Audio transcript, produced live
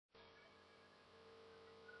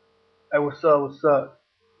Hey, what's up? What's up?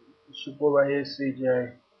 It's your boy right here, CJ.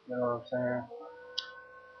 You know what I'm saying?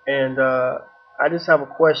 And I just have a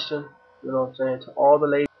question. You know what I'm saying? To all the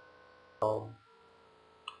ladies, um,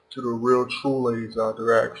 to the real true ladies out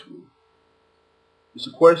there actually. It's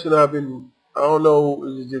a question I don't know,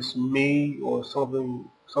 is it just me or something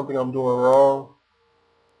I'm doing wrong?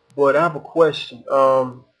 But I have a question.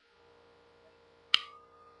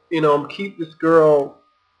 Keep this girl,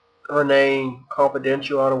 her name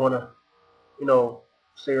confidential. I don't want to,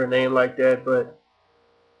 say her name like that. But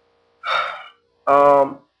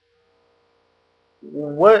um,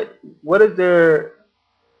 what is there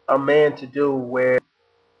a man to do where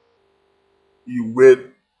you with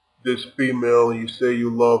this female and you say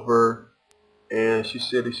you love her and she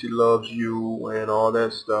said that she loves you and all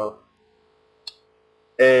that stuff.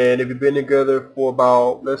 And if you've been together for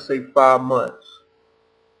about, let's say, 5 months,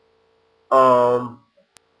 um,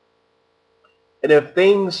 and if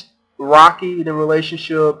things rocky in the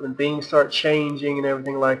relationship and things start changing and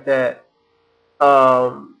everything like that,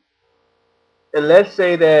 um, and let's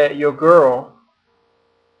say that your girl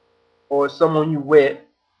or someone you with,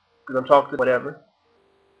 because I'm talking to whatever,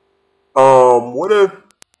 what if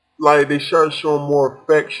like they start showing more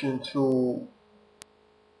affection to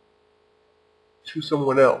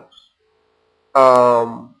someone else?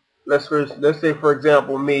 Let's say for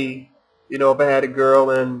example me, if I had a girl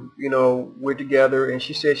and we're together and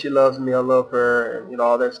she says she loves me, I love her, and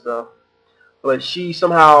all that stuff, but she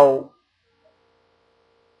somehow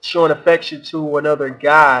showing affection to another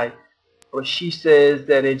guy, or she says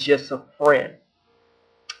that it's just a friend.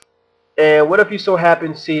 And what if you so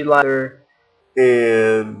happen to see like her,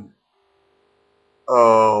 and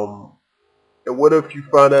um and what if you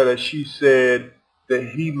find out that she said that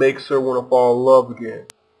he makes her want to fall in love again?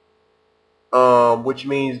 Which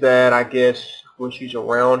means that I guess when she's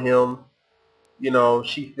around him,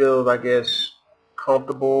 she feels, I guess,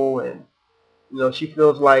 comfortable, and she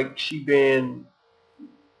feels like she been,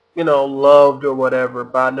 loved or whatever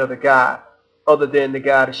by another guy other than the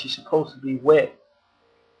guy that she's supposed to be with.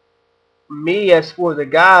 Me, as far as a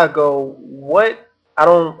guy go, what I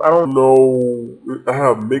don't know. I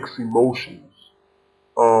have mixed emotions.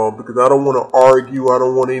 Because I don't want to argue. I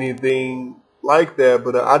don't want anything like that.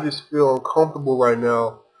 But I just feel uncomfortable right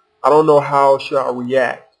now. I don't know how should I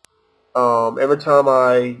react. Every time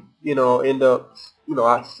I, end up,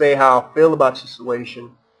 I say how I feel about the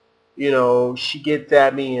situation, she gets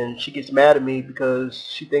at me and she gets mad at me because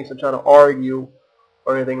she thinks I'm trying to argue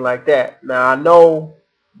or anything like that. Now, I know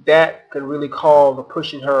that could really cause a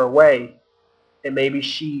pushing her away, and maybe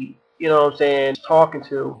she, what I'm saying, talking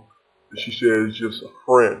to. She says it's just a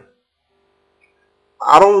friend.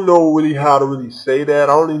 I don't know really how to really say that.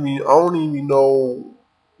 I don't even know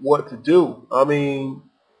what to do. I mean,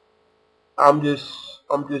 I'm just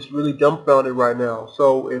I'm just really dumbfounded right now.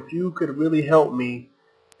 So if you could really help me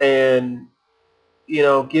and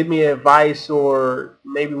give me advice or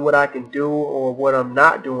maybe what I can do or what I'm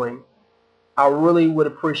not doing, I really would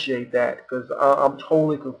appreciate that because I'm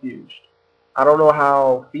totally confused. I don't know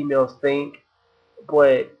how females think,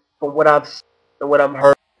 but from what I've seen and what I'm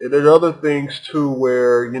heard, there's other things too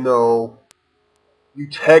where you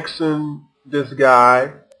texting this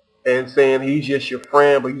guy and saying he's just your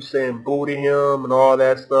friend, but you saying booty him and all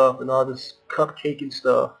that stuff and all this cupcaking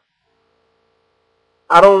stuff.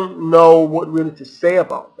 I don't know what really to say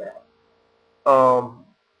about that. I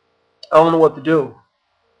don't know what to do.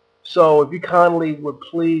 So if you kindly would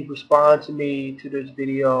please respond to me to this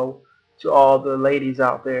video, to all the ladies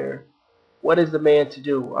out there, what is the man to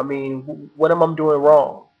do? I mean, what am I doing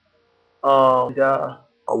wrong?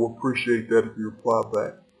 I would appreciate that if you reply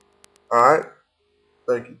back. All right?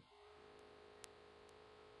 Thank you.